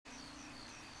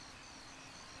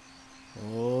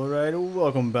Alright,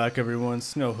 welcome back everyone,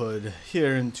 Snowhood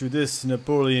here into this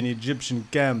Napoleon Egyptian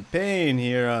campaign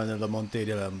here on the Montee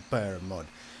de L'Empire mod.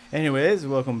 Anyways,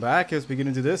 welcome back. As we get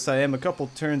into this, I am a couple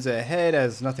turns ahead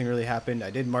as nothing really happened. I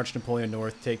did march Napoleon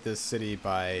north, take this city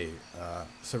by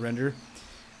surrender,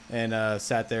 and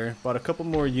sat there. Bought a couple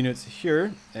more units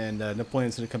here, and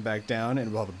Napoleon's going to come back down,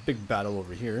 and we'll have a big battle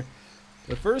over here.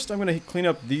 But first, I'm going to clean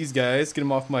up these guys, get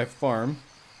them off my farm.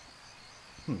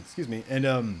 Excuse me,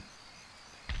 and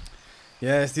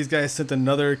yes, these guys sent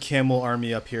another camel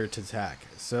army up here to attack.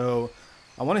 So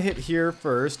I want to hit here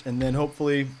first, and then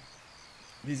hopefully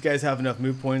these guys have enough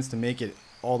move points to make it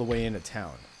all the way into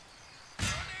town.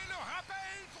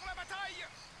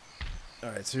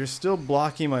 Alright, so you're still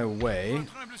blocking my way.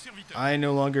 I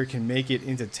no longer can make it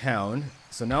into town.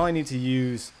 So now I need to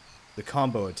use the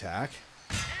combo attack.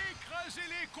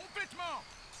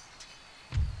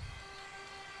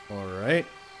 Alright.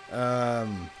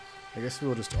 I guess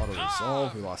we'll just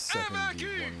auto-resolve. We lost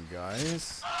 71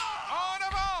 guys.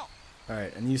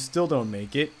 Alright, and you still don't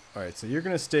make it. Alright, so you're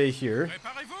going to stay here.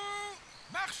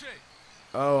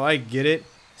 Oh, I get it.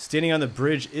 Standing on the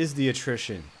bridge is the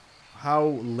attrition. How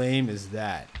lame is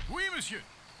that?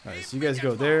 Alright, so you guys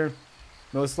go there.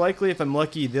 Most likely, if I'm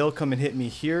lucky, they'll come and hit me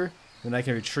here. Then I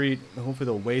can retreat. And hopefully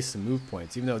they'll waste some move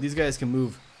points. Even though these guys can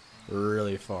move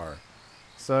really far.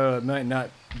 So it might not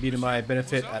be to my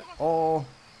benefit at all.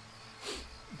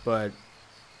 But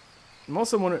I'm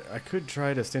also wondering, I could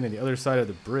try to stand on the other side of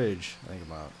the bridge. I think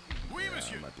about, yeah,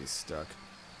 I might be stuck.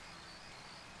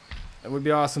 It would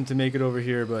be awesome to make it over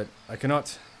here, but I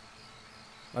cannot.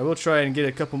 I will try and get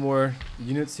a couple more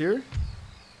units here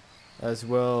as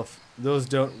well. If those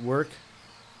don't work,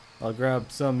 I'll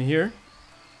grab some here.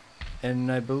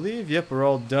 And I believe, yep, we're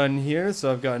all done here.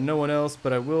 So I've got no one else,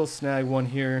 but I will snag one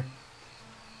here.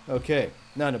 Okay,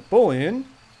 now Napoleon.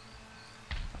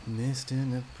 Mr.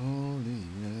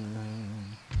 Napoleon.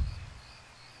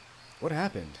 What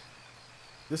happened?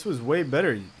 This was way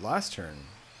better last turn.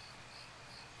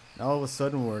 Now all of a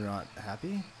sudden we're not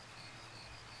happy?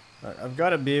 Alright, I've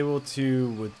got to be able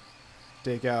to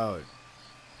take out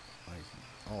like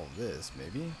all of this,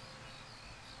 maybe.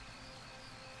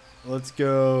 Let's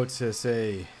go to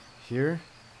say here.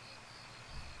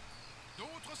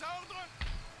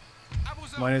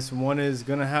 -1 is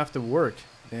gonna have to work.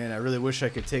 And I really wish I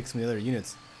could take some of the other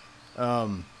units.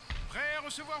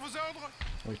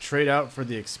 We trade out for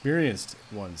the experienced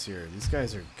ones here. These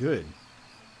guys are good.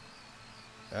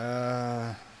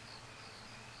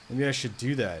 Maybe I should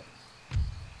do that.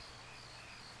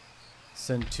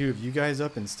 Send 2 of you guys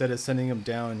up instead of sending them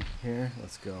down here.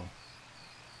 Let's go.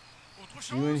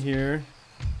 You in here.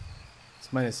 It's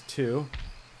 -2.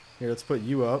 Here, let's put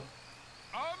you up.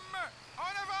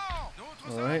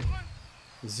 Alright.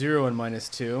 0 and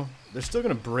 -2. They're still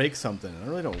gonna break something. I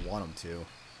really don't want them to.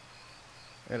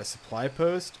 I got a supply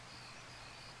post.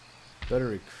 Better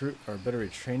recruit or better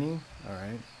retraining. All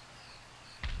right.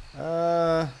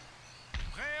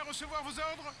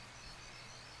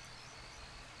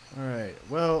 All right.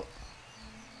 Well,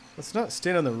 let's not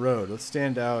stand on the road. Let's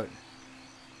stand out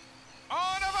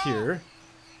here.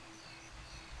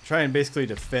 Try and basically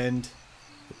defend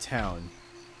the town.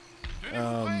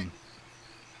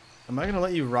 Am I going to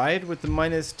let you ride with the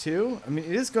 -2? I mean,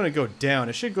 it is going to go down.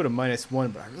 It should go to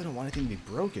 -1, but I really don't want anything to be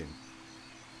broken.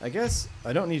 I guess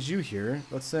I don't need you here.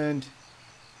 Let's send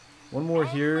one more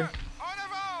here.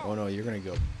 Oh, no, you're going to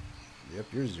go.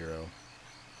 Yep, you're 0.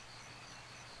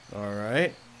 All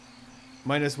right.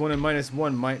 -1 and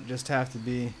 -1 might just have to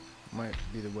be, might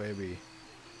be the way we...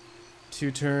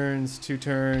 2 turns, 2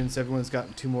 turns. Everyone's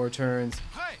got 2 more turns.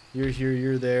 You're here,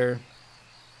 you're there.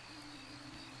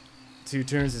 2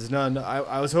 turns is none.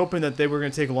 I was hoping that they were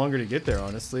going to take longer to get there,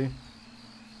 honestly.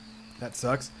 That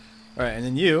sucks. Alright, and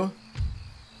then you.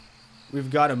 We've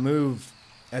got to move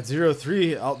at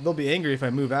 0-3. They'll be angry if I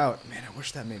move out. Man, I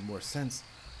wish that made more sense.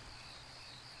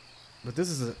 But this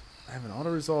is I have an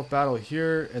auto-resolve battle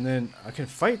here, and then I can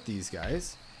fight these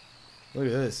guys. Look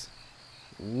at this.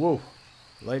 Whoa.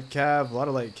 Light cav, a lot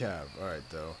of light cav. Alright,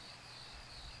 though.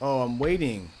 Oh, I'm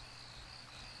waiting.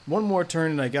 One more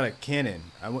turn and I got a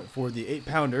cannon. I went for the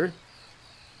 8-pounder.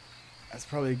 That's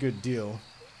probably a good deal.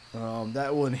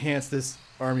 That will enhance this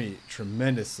army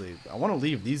tremendously. I want to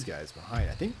leave these guys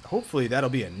behind. I think hopefully that'll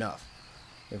be enough.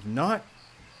 If not,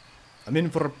 I'm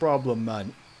in for a problem,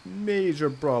 man.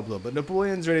 Major problem. But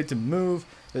Napoleon's ready to move.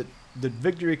 The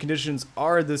victory conditions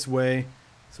are this way,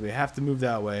 so we have to move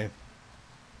that way.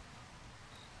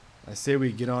 I say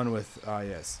we get on with...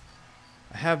 yes.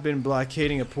 I have been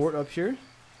blockading a port up here.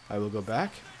 I will go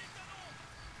back.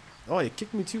 Oh, you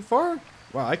kicked me too far?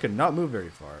 Wow, I could not move very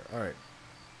far. Alright.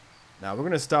 Now we're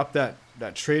gonna stop that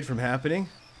trade from happening.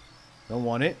 Don't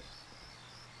want it.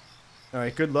 All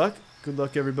right, good luck. Good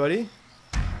luck, everybody.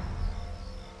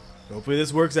 Hopefully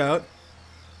this works out.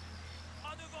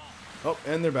 Oh,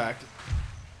 and they're back.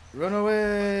 Run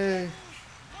away.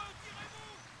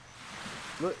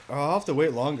 Look, I'll have to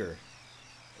wait longer.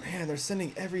 Man, they're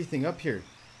sending everything up here.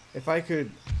 If I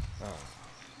could...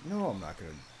 no, I'm not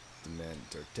going to demand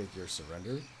or take your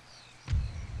surrender.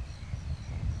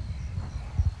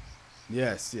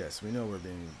 Yes, yes, we know we're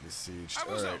being besieged.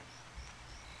 Alright.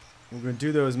 We're going to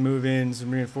do those move-ins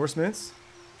and reinforcements.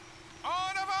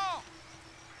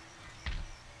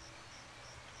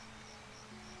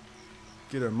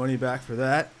 Get our money back for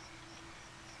that.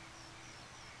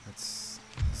 That's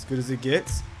as good as it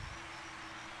gets.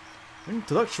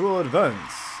 Intellectual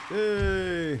advance.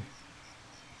 Yay!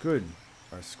 Good.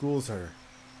 Our schools are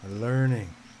learning.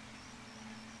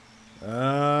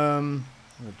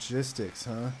 Logistics,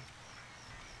 huh?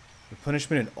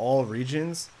 Replenishment in all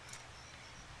regions.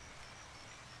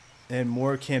 And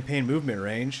more campaign movement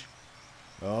range.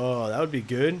 Oh, that would be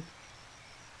good.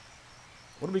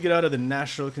 What do we get out of the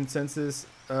national consensus?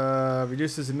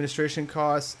 Reduces administration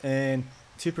costs and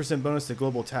 2% bonus to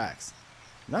global tax.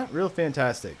 Not real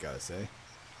fantastic, gotta say.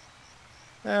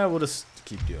 We'll just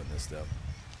keep doing this though.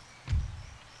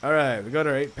 Alright, we got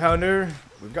our 8-pounder.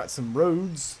 We've got some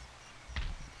roads.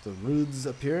 The roads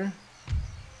up here.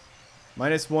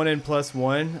 -1 and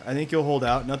 +1. I think you'll hold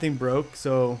out. Nothing broke,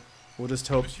 so we'll just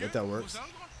hope that works.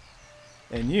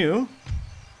 And you...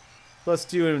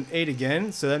 +2 and 8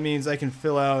 again, so that means I can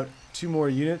fill out 2 more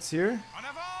units here.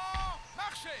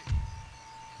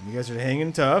 You guys are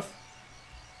hanging tough.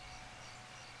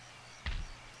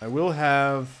 I will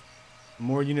have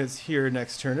more units here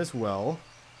next turn as well.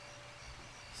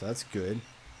 So that's good.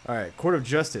 Alright, Court of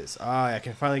Justice. I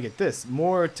can finally get this.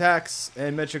 More tax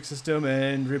and metric system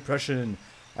and repression.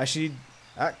 I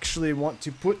actually want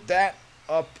to put that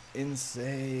up in,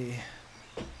 say...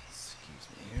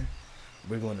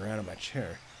 wiggling around in my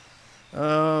chair.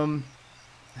 How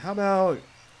about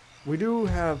we do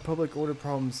have public order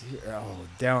problems here. Oh,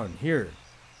 down here.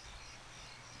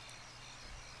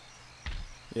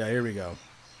 Yeah, here we go.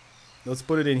 Let's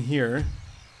put it in here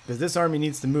because this army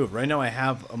needs to move. Right now I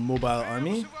have a mobile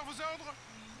army.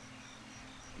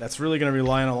 That's really going to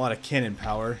rely on a lot of cannon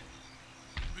power.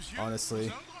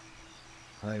 Honestly,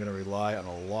 I'm going to rely on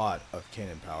a lot of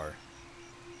cannon power.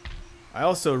 I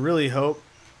also really hope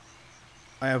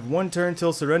I have 1 turn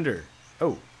till surrender.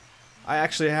 Oh, I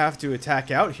actually have to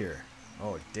attack out here.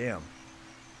 Oh, damn.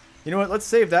 You know what? Let's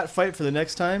save that fight for the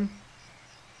next time.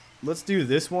 Let's do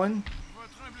this one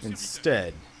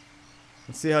instead.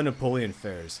 Let's see how Napoleon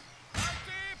fares.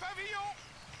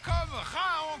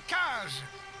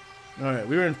 Alright,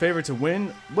 we were in favor to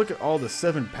win. Look at all the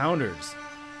 7-pounders.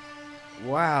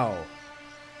 Wow.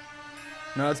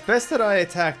 Now, it's best that I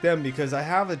attack them because I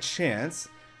have a chance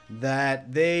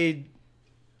that they...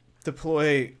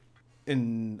 deploy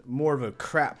in more of a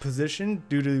crap position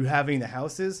due to having the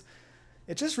houses.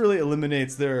 It just really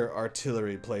eliminates their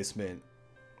artillery placement.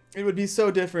 It would be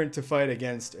so different to fight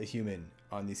against a human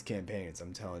on these campaigns,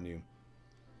 I'm telling you.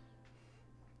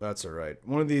 That's alright.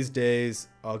 One of these days,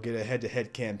 I'll get a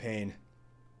head-to-head campaign.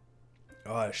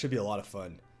 Oh, it should be a lot of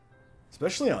fun.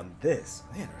 Especially on this.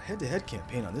 Man, a head-to-head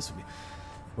campaign on this would be...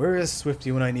 Where is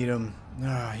Swifty when I need him?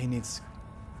 He needs...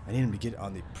 I need him to get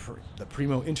on the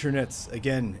primo internets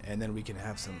again, and then we can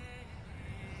have some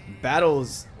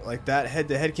battles like that,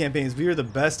 head-to-head campaigns. We are the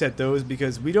best at those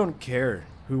because we don't care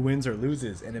who wins or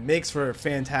loses, and it makes for a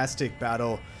fantastic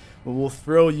battle where we'll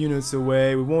throw units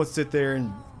away. We won't sit there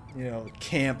and, you know,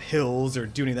 camp hills or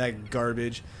do any of that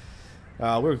garbage.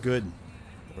 We're good.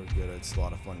 We're good. It's a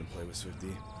lot of fun to play with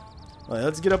Swifty. All right,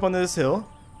 let's get up on this hill.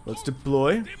 Let's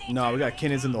deploy. No, we got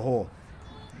cannons in the hole.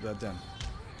 Got them.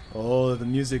 Oh, the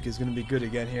music is gonna be good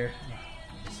again here.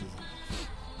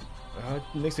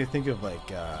 It makes me think of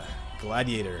like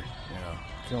Gladiator. You know,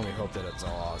 I can only hope that it's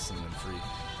all awesome and free.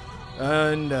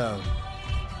 And all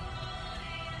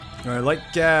right, light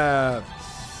cav.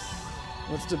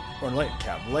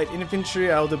 Light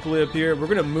infantry. I'll deploy up here. We're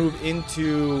gonna move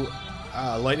into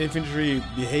light infantry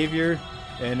behavior,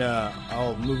 and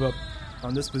I'll move up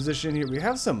on this position here. We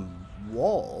have some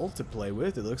wall to play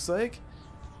with. It looks like.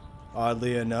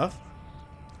 Oddly enough.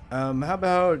 How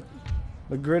about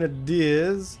the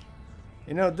grenadiers?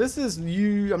 You know, this is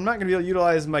I'm not going to be able to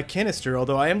utilize my canister,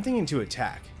 although I am thinking to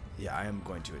attack. Yeah, I am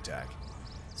going to attack.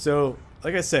 So,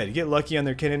 like I said, you get lucky on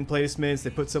their cannon placements. They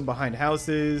put some behind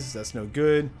houses. That's no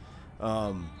good.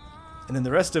 And then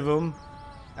the rest of them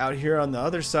out here on the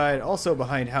other side, also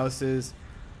behind houses.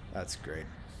 That's great.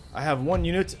 I have 1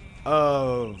 unit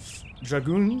of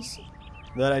dragoons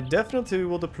that I definitely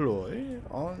will deploy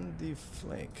on the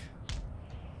flank.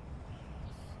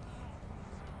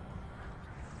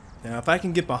 Now, if I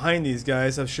can get behind these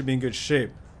guys, I should be in good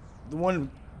shape. The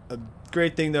one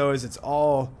great thing, though, is it's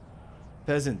all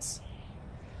peasants.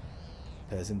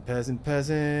 Peasant, peasant,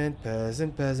 peasant,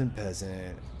 peasant, peasant,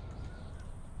 peasant.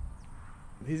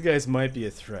 These guys might be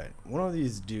a threat. One of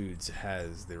these dudes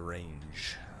has the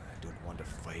range. I don't want to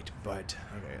fight, but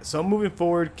okay. So I'm moving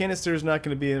forward. Canister is not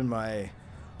going to be in my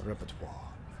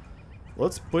repertoire.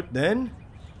 Let's put then.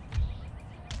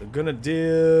 We're gonna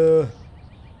do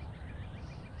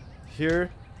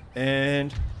here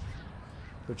and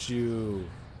put you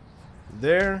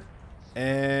there,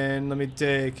 and let me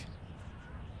take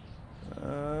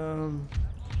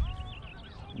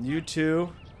you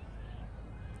two.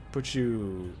 Put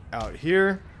you out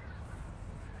here.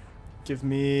 Give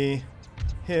me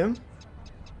him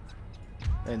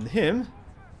and him,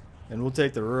 and we'll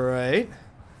take the right.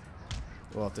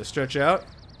 We'll have to stretch out.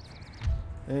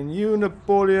 And you,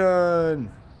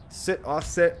 Napoleon, sit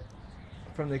offset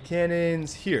from the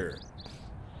cannons here.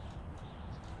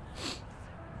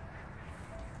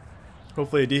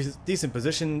 Hopefully a decent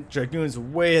position. Dragoon's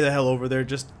way the hell over there,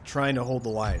 just trying to hold the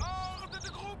line.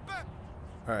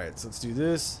 Alright, so let's do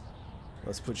this.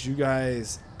 Let's put you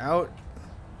guys out.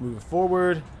 Move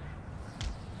forward.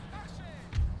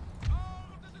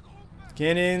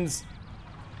 Cannons.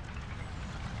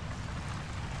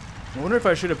 I wonder if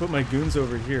I should have put my goons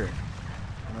over here.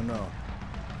 I don't know.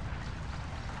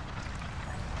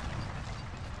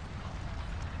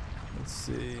 Let's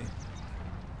see.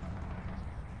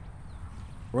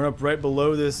 Run up right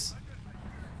below this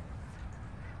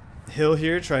hill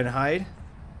here, try to hide.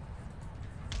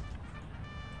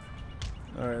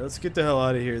 Alright, let's get the hell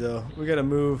out of here though. We gotta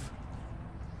move.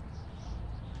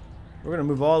 We're gonna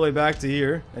move all the way back to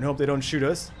here and hope they don't shoot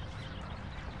us.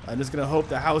 I'm just gonna hope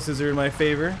the houses are in my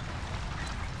favor.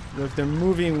 Look, they're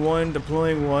moving one,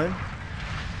 deploying one.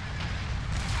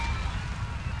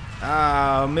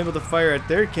 Ah, I'm able to fire at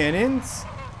their cannons,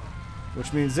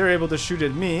 which means they're able to shoot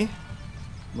at me,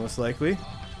 most likely.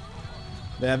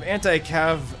 They have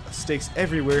anti-cav stakes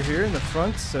everywhere here in the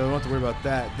front, so I don't have to worry about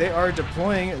that. They are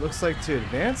deploying, it looks like, to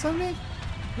advance on me?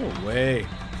 No way.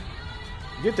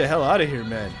 Get the hell out of here,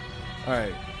 man.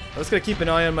 Alright, I was gonna keep an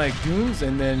eye on my goons,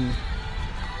 and then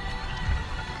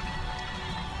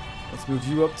let's move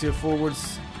you up to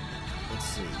forwards. Let's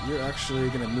see, you're actually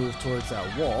gonna move towards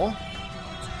that wall.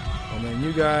 And then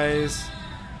you guys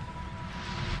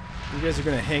are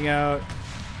gonna hang out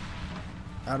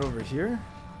over here.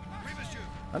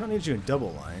 I don't need you in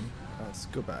double line. Let's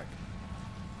go back.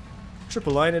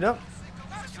 Triple line it up.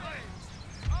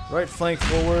 Right flank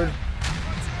forward.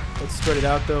 Let's spread it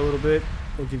out though a little bit.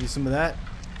 We'll give you some of that.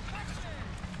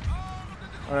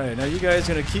 Alright, now you guys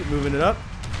are gonna keep moving it up.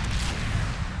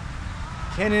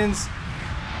 Cannons.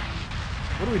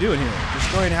 What are we doing here?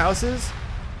 Destroying houses?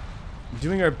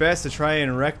 Doing our best to try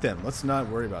and wreck them. Let's not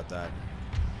worry about that.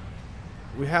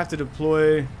 We have to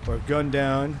deploy or gun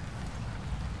down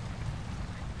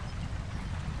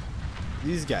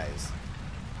these guys.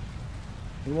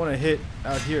 We want to hit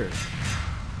out here.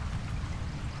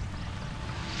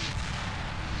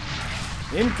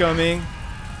 Incoming.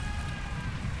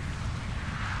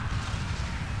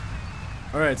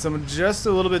 Alright, so I'm just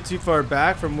a little bit too far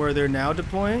back from where they're now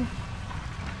deploying.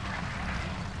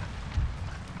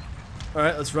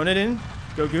 Alright, let's run it in.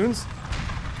 Go goons.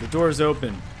 The door's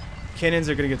open. Cannons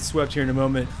are going to get swept here in a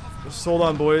moment. Just hold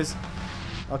on, boys.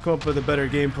 I'll come up with a better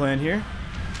game plan here.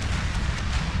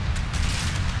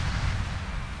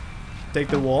 Take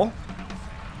the wall.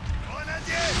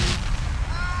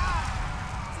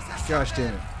 Gosh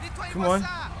damn it. Come on.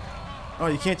 Oh,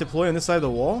 you can't deploy on this side of the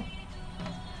wall?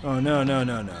 Oh, no, no,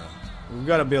 no, no. We've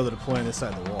got to be able to deploy on this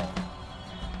side of the wall.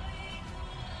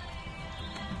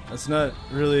 That's not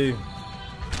really...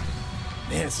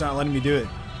 Man, it's not letting me do it.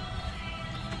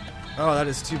 Oh, that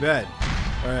is too bad.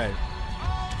 Alright.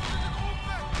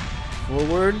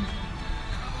 Forward.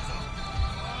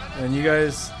 And you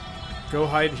guys go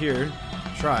hide here.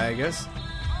 Try, I guess.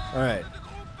 Alright.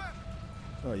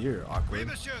 Oh, you're awkward.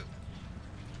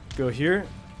 Go here.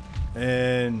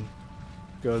 And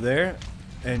go there.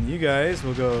 And you guys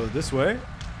will go this way.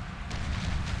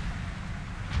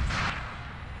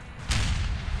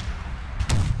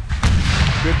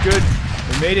 Good, good.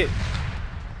 We made it.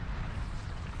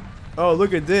 Oh,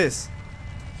 look at this.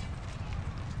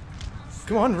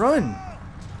 Come on, run.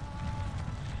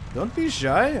 Don't be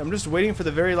shy. I'm just waiting for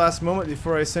the very last moment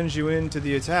before I send you into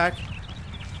the attack.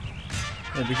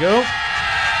 There we go.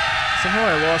 Somehow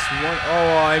I lost one.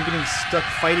 Oh, I'm getting stuck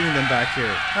fighting them back here.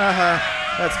 Haha,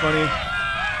 that's funny.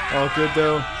 All good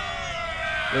though.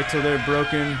 Wait till they're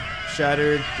broken,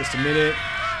 shattered. Just a minute.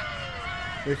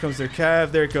 Here comes their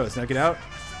cav. There it goes. Now get out.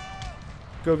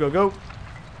 Go, go, go.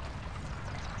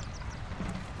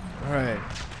 Alright.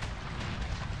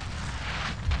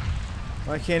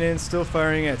 My cannon's still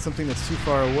firing at something that's too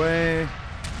far away.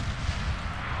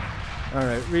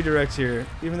 Alright, redirect here.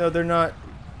 Even though they're not...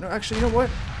 No, actually, you know what?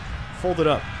 Fold it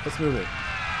up. Let's move it.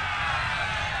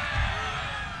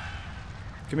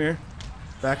 Come here.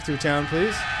 Back through town,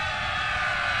 please.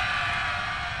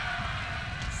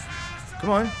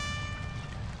 Come on.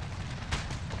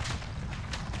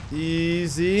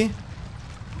 Easy.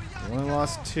 Only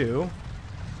lost 2.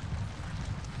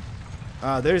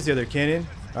 Ah, there's the other cannon.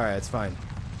 Alright, that's fine.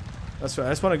 That's right.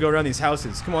 I just want to go around these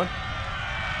houses. Come on.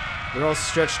 They're all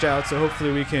stretched out, so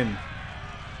hopefully we can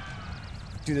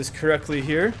do this correctly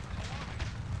here.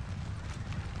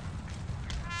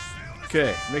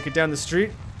 Okay, make it down the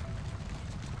street.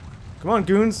 Come on,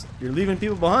 goons. You're leaving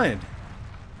people behind.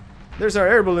 There's our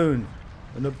air balloon.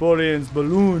 Napoleon's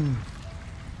balloon.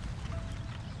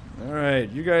 Alright,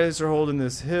 you guys are holding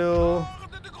this hill.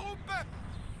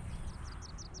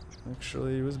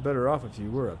 Actually, it was better off if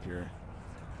you were up here.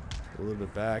 A little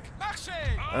bit back.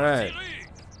 Alright.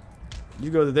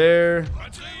 You go to there.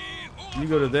 You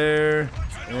go to there.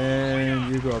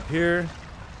 And you go up here.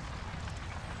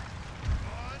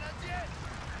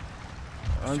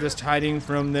 I'm just hiding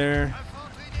from there.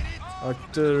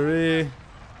 Artillery.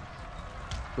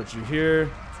 Put you here.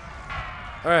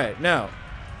 Alright, now.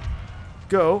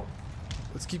 Go.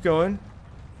 Let's keep going.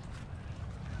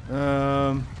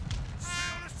 I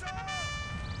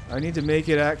need to make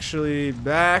it actually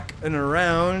back and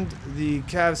around the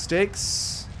cav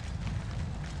stakes.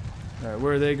 Alright,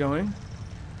 where are they going?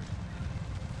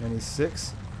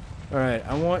 96. Alright,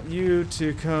 I want you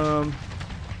to come...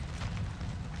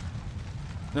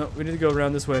 No, we need to go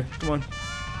around this way. Come on.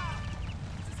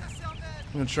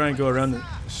 I'm going to try and go around the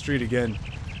street again.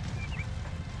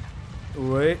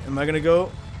 Wait, am I going to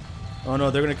go? Oh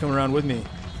no, they're going to come around with me.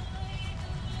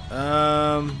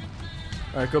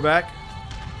 Alright, go back.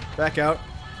 Back out.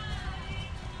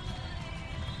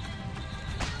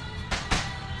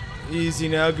 Easy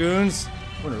now, goons.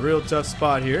 We're in a real tough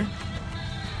spot here.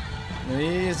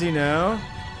 Easy now.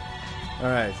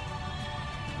 Alright.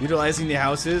 Utilizing the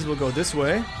houses, we'll go this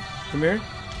way. Come here.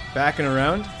 Back and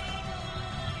around.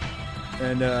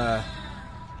 And,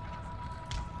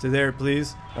 to there,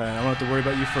 please. Alright, I won't have to worry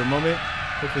about you for a moment.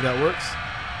 Hopefully that works.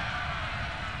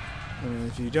 And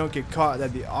if you don't get caught,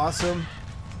 that'd be awesome.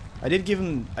 I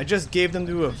just gave them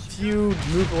to a few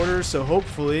move orders, so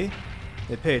hopefully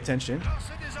they pay attention.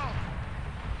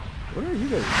 What are you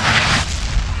guys?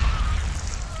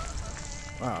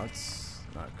 Wow, it's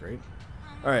not great.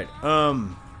 Alright,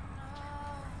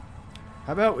 how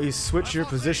about we switch your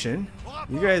position?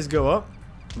 You guys go up,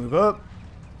 move up,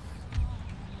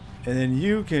 and then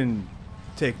you can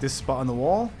take this spot on the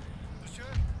wall.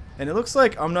 And it looks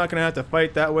like I'm not gonna have to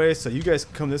fight that way, so you guys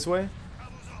come this way.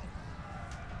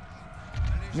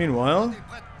 Meanwhile,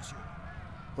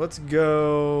 let's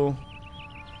go.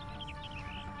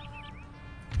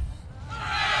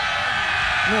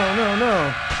 No, no,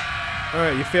 no.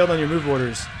 Alright, you failed on your move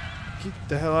orders. Get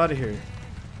the hell out of here.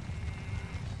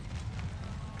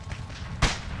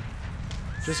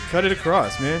 Just cut it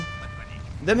across, man.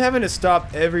 Them having to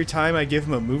stop every time I give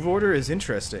them a move order is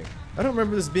interesting. I don't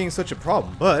remember this being such a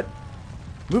problem, but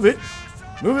move it.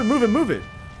 Move it, move it, move it.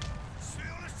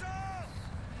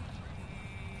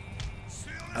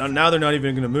 Now they're not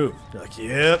even going to move. They're like,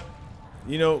 yep.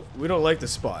 You know, we don't like the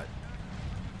spot.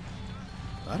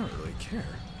 I don't really care.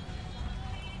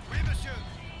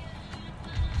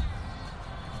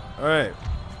 Alright.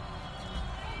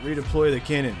 Redeploy the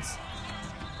cannons.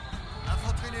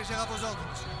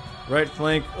 Right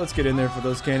flank. Let's get in there for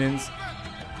those cannons.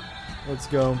 Let's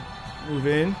go. Move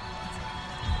in.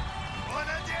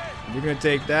 You're going to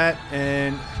take that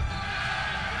and...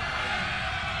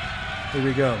 Here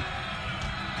we go.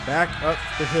 Back up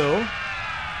the hill.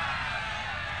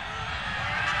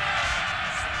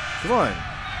 Come on.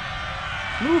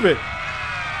 Move it.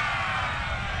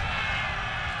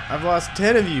 I've lost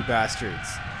 10 of you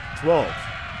bastards. 12.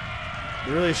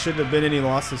 There really shouldn't have been any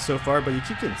losses so far, but you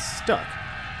keep getting stuck.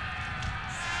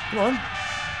 Come on.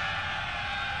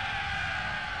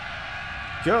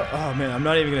 Go. Oh man, I'm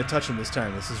not even going to touch him this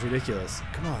time. This is ridiculous.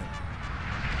 Come on.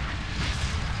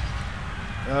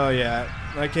 Oh yeah,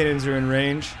 my cannons are in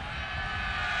range.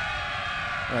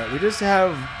 Alright, we just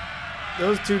have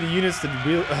those two units that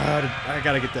really... I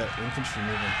gotta get that infantry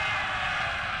moving.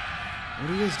 What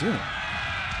are you guys doing?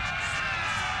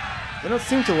 They don't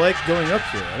seem to like going up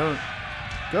here. I don't...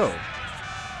 Go.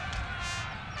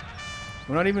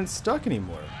 We're not even stuck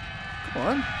anymore. Come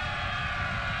on.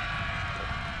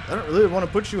 I don't really want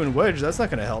to put you in wedge. That's not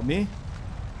going to help me.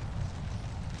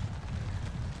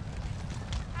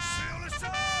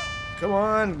 Come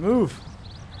on, move.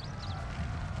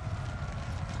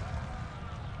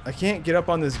 I can't get up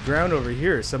on this ground over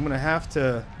here, so I'm going to have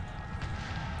to...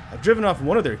 I've driven off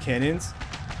one of their cannons.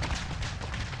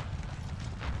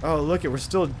 Oh, look it, we're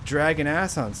still dragging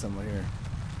ass on someone here.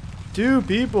 2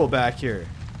 people back here.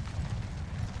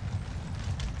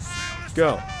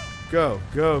 Go. Go,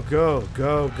 go, go,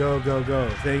 go, go, go, go.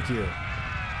 Thank you.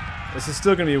 This is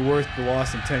still going to be worth the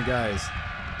loss of 10 guys.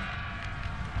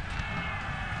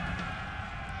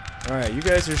 Alright, you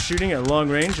guys are shooting at long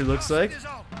range, it looks like.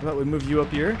 How about we move you up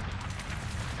here?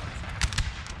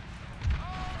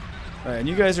 Alright, and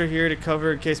you guys are here to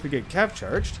cover in case we get cap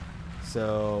charged.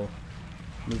 So,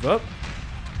 move up.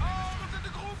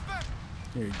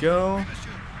 Here you go.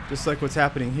 Just like what's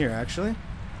happening here, actually.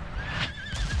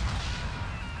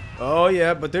 Oh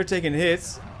yeah, but they're taking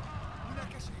hits.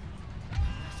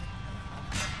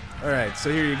 Alright,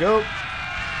 so here you go.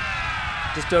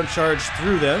 Just don't charge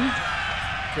through them.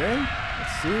 Okay,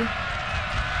 let's see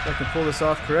if I can pull this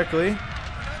off correctly.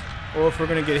 Or if we're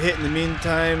going to get hit in the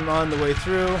meantime on the way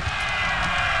through.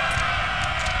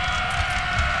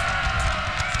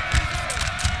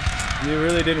 You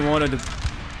really didn't want to...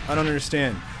 I don't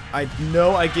understand. I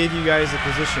know I gave you guys a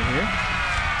position here.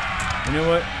 You know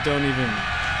what? Don't even...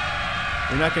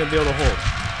 You're not going to be able to hold.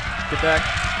 Get back.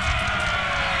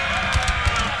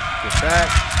 Get back.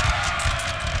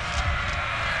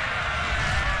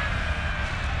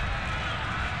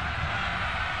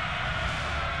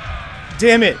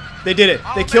 Damn it! They did it.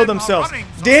 They killed themselves.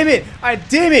 Damn it!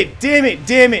 Damn it! Damn it!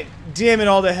 Damn it! Damn it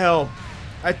all to hell.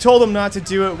 I told them not to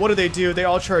do it. What did they do? They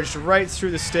all charged right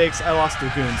through the stakes. I lost the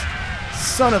goons.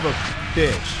 Son of a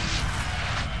bitch.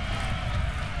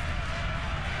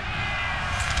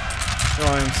 Oh,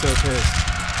 I am so pissed.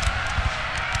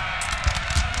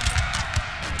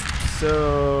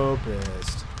 So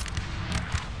pissed.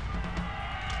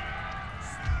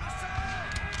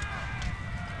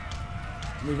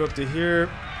 Move up to here.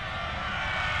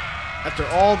 After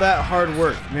all that hard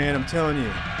work, man, I'm telling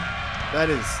you,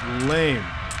 that is lame.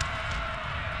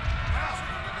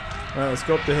 Alright, let's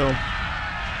go up the hill.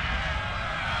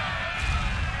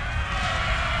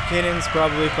 Cannons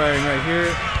probably firing right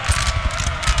here.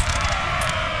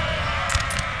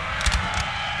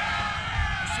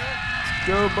 Let's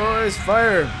go, boys,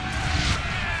 fire!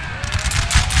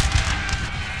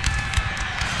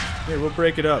 Here, we'll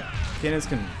break it up. Cannons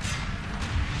can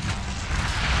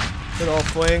hit all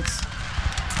flanks.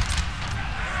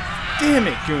 Damn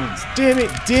it, goons. Damn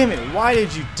it, damn it. Why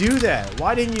did you do that?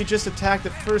 Why didn't you just attack the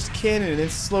first cannon and then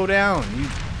slow down?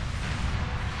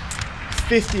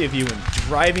 50 of you and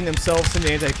driving themselves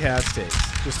into anti-cav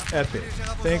stakes. Just epic.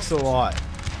 Thanks a lot.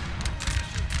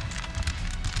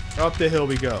 Up the hill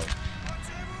we go.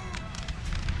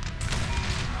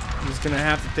 I'm just gonna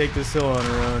have to take this hill on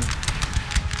our own.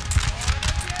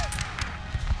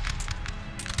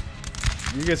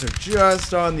 You guys are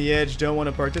just on the edge, don't want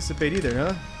to participate either,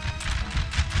 huh?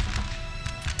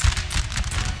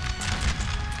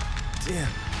 Damn.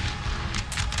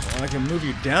 Well, I can move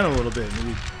you down a little bit,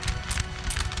 maybe.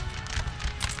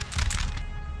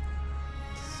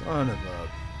 Son of a...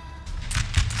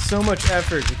 So much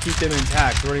effort to keep them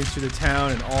intact, running through the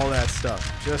town and all that stuff,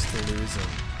 just to lose them.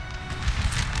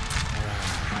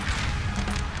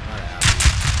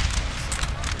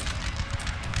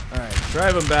 Alright,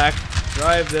 drive them back.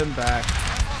 Drive them back.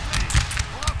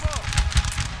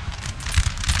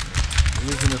 We're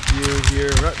losing a few here.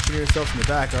 We're not shooting ourselves in the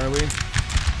back, are we?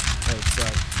 That would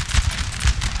suck.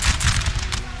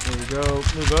 There we go.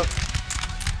 Move up.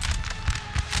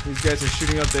 These guys are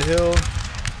shooting up the hill.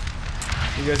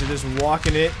 You guys are just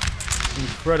walking it.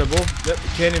 Incredible. Yep, the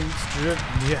cannon's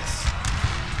yes.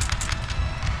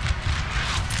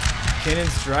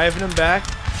 Cannon's driving them back.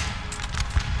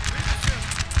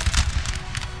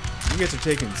 You guys are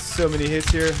taking so many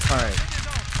hits here. Alright.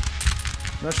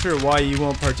 Not sure why you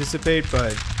won't participate,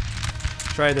 but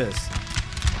try this.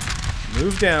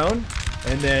 Move down,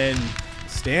 and then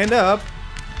stand up,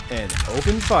 and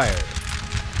open fire.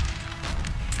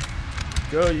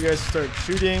 Go, you guys start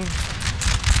shooting.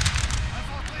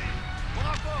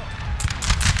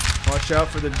 Watch out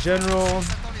for the general.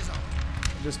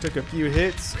 Just took a few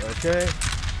hits. Okay.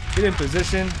 Get in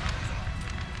position.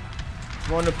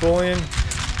 Come on, Napoleon.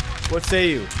 What say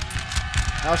you?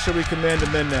 How shall we command the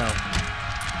men now?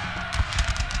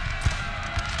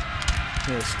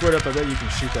 You know, squared up, I bet you can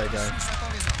shoot that guy.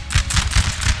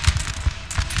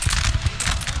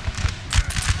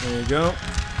 There you go.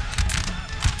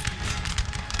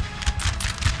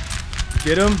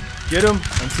 Get him. Get him.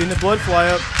 I'm seeing the blood fly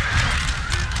up.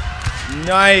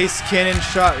 Nice cannon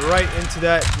shot right into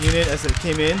that unit as it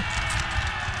came in.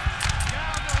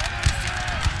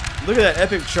 Look at that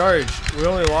epic charge. We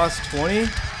only lost 20.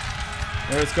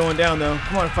 There, it's going down though.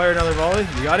 Come on, fire another volley.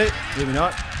 You got it? Maybe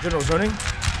not. General's running.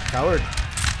 Coward.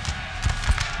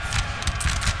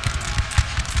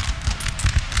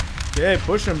 Okay,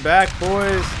 push him back,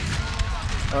 boys.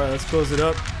 Alright, let's close it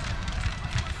up.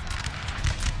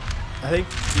 I think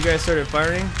you guys started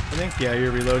firing. I think, yeah,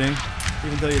 you're reloading.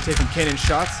 Even though you're taking cannon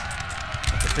shots.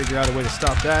 Have to figure out a way to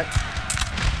stop that.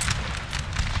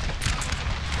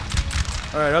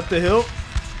 Alright, up the hill.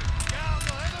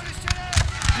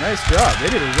 Nice job. They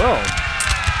did it well.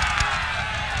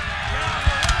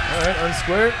 Alright,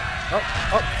 unsquared. Up,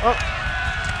 up, up.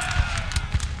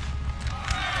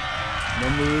 No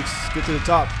moves. Get to the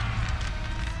top.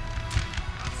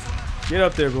 Get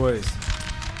up there, boys.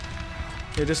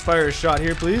 Okay, just fire a shot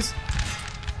here, please.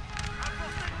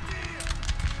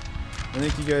 I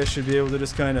think you guys should be able to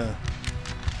just kind of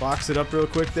box it up real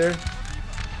quick there.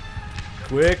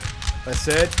 Quick. I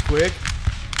said quick.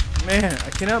 Man, I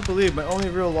cannot believe my only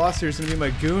real loss here is going to be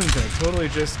my goons. And I totally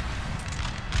just...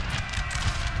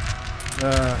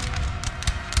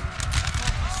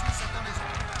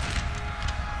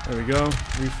 there we go.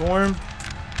 Reform.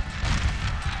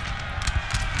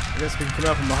 I guess we can come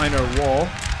out from behind our wall.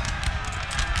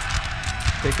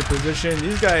 Take a position.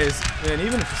 These guys, man,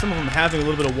 even for some of them having a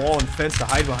little bit of wall and fence to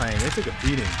hide behind, they took a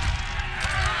beating.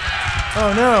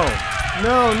 Oh no!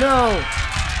 No, no!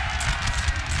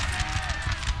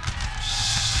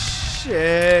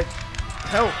 Shit!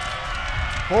 Help!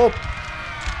 Help!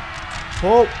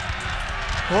 Help!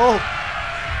 Help!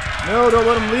 No, don't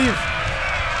let them leave!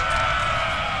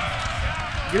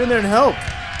 Get in there and help!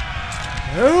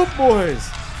 Help, boys!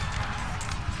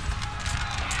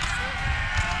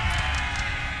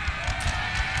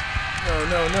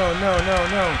 No, no, no, no,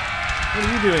 no. What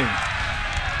are you doing?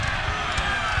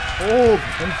 Hold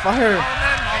and fire.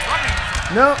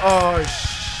 No. Oh,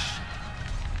 shh.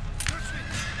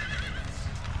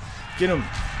 Get him.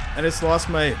 I just lost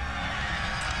my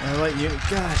light unit.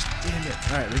 Gosh, damn it.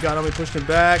 Alright, we got him. We pushed him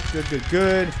back. Good, good,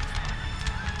 good.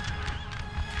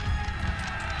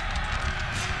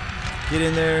 Get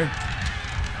in there.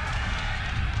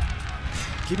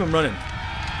 Keep him running.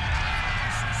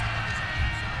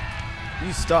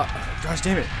 You stop. Oh, gosh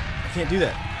damn it. I can't do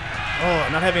that.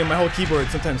 Oh, not having my whole keyboard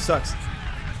sometimes sucks.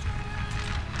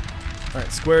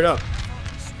 Alright, square it up.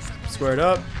 Square it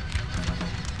up.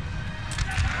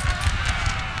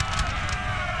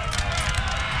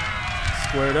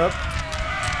 Square it up.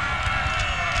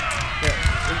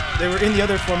 Yeah, they were in the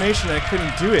other formation and I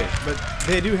couldn't do it, but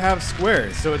they do have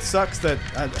squares, so it sucks that...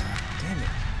 damn it.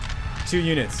 2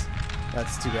 units.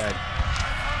 That's too bad.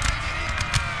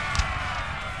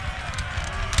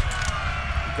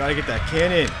 Gotta get that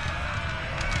cannon.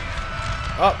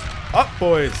 Up, up,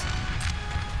 boys.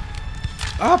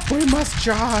 Up, we must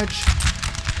charge.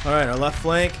 Alright, our left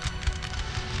flank.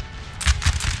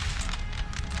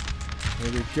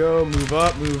 There we go. Move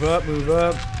up, move up, move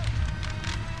up.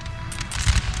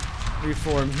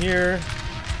 Reform here.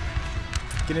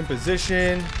 Get in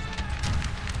position.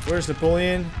 Where's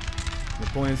Napoleon?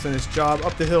 Napoleon's done his job.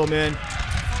 Up the hill, man.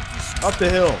 Up the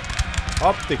hill.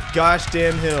 Up the gosh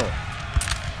damn hill.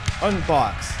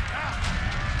 Unbox.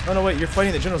 Oh no, wait, you're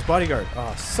fighting the general's bodyguard.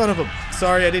 Oh, son of a...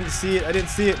 Sorry, I didn't see it. I didn't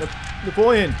see it.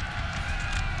 Napoleon!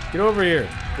 Get over here.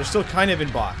 They're still kind of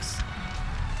in box.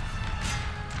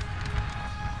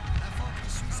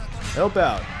 Help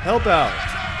out. Help out.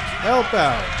 Help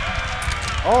out.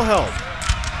 All help.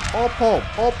 All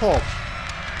pulp. All pulp.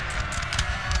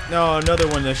 No, another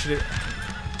one that should...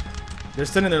 They're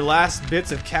sending their last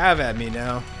bits of cav at me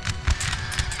now.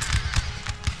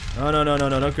 No, no, no, no,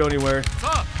 no, don't go anywhere.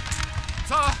 Sir!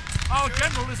 Sir! Our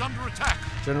general is under attack!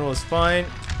 General is fine.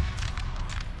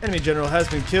 Enemy general has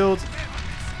been killed.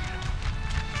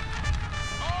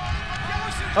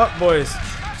 Up, boys.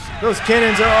 Those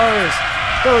cannons are ours.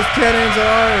 Those cannons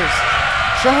are ours.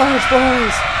 Charge,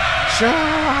 boys!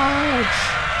 Charge!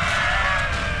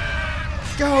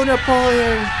 Go,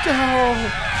 Napoleon! Go!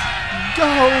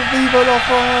 Go! Vive la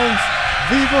France!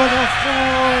 Vive la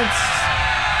France!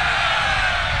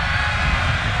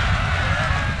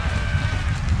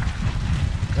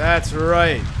 That's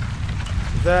right.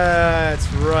 That's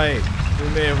right. We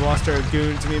may have lost our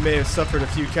goons. We may have suffered a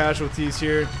few casualties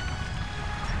here.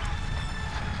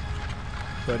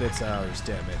 But it's ours,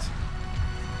 damn it.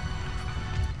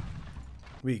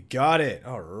 We got it.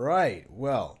 All right.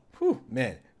 Well, whew,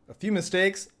 man, a few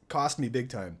mistakes cost me big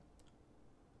time.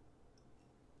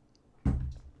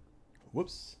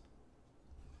 Whoops.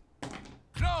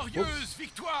 Glorieuse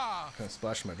victoire! Kind of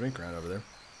splashed my drink around over there.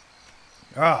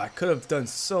 Ah, I could have done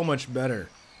so much better.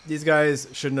 These guys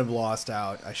shouldn't have lost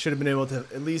out. I should have been able to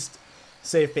at least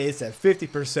save face at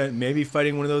 50%, maybe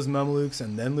fighting one of those Mamelukes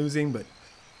and then losing, but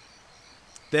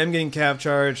them getting cav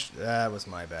charged, that was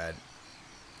my bad.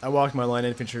 I walked my line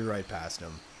infantry right past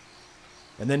them.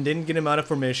 And then didn't get him out of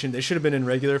formation. They should have been in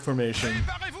regular formation.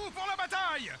 Préparez-vous pour la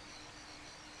bataille!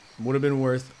 Would have been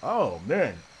worth... Oh,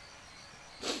 man.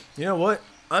 You know what?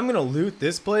 I'm going to loot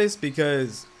this place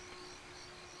because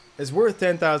it's worth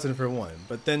 10,000 for one.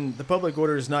 But then the public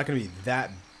order is not going to be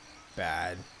that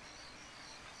bad.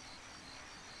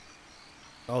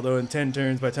 Although in 10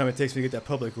 turns, by the time it takes me to get that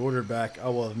public order back, I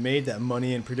will have made that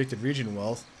money in predicted region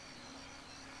wealth.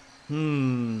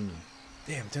 Damn,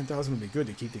 10,000 would be good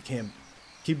to keep the camp,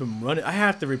 keep them running. I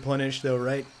have to replenish though,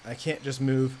 right? I can't just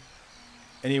move.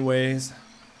 Anyways,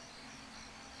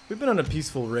 we've been on a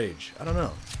peaceful rage. I don't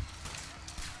know.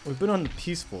 We've been on a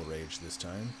peaceful rage this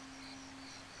time.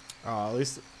 At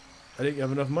least I didn't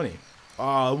have enough money.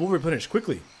 We'll replenish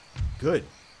quickly. Good.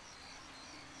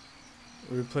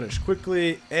 We replenish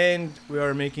quickly, and we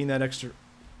are making that extra.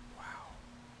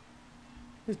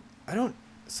 Wow. I don't.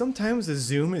 Sometimes the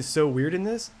zoom is so weird in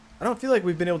this. I don't feel like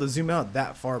we've been able to zoom out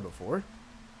that far before. Are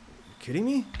you kidding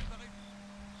me?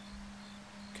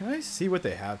 Can I see what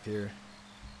they have here?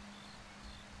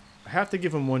 I have to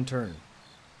give them one turn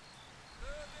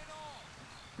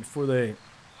before they.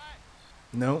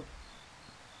 No.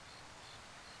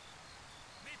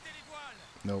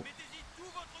 Nope.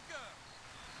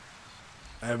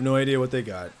 I have no idea what they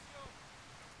got.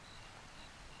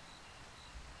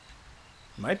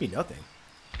 Might be nothing.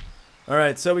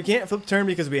 Alright, so we can't flip turn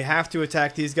because we have to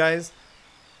attack these guys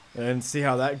and see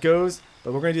how that goes.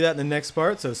 But we're going to do that in the next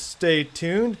part, so stay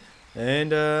tuned.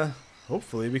 And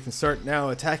hopefully we can start now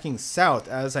attacking south,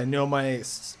 as I know my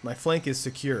flank is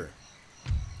secure.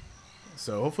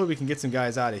 So hopefully we can get some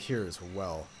guys out of here as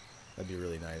well. That'd be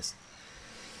really nice.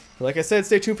 But like I said,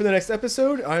 stay tuned for the next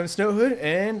episode. I'm Snowhood,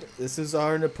 and this is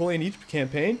our Napoleon Egypt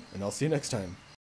campaign, and I'll see you next time.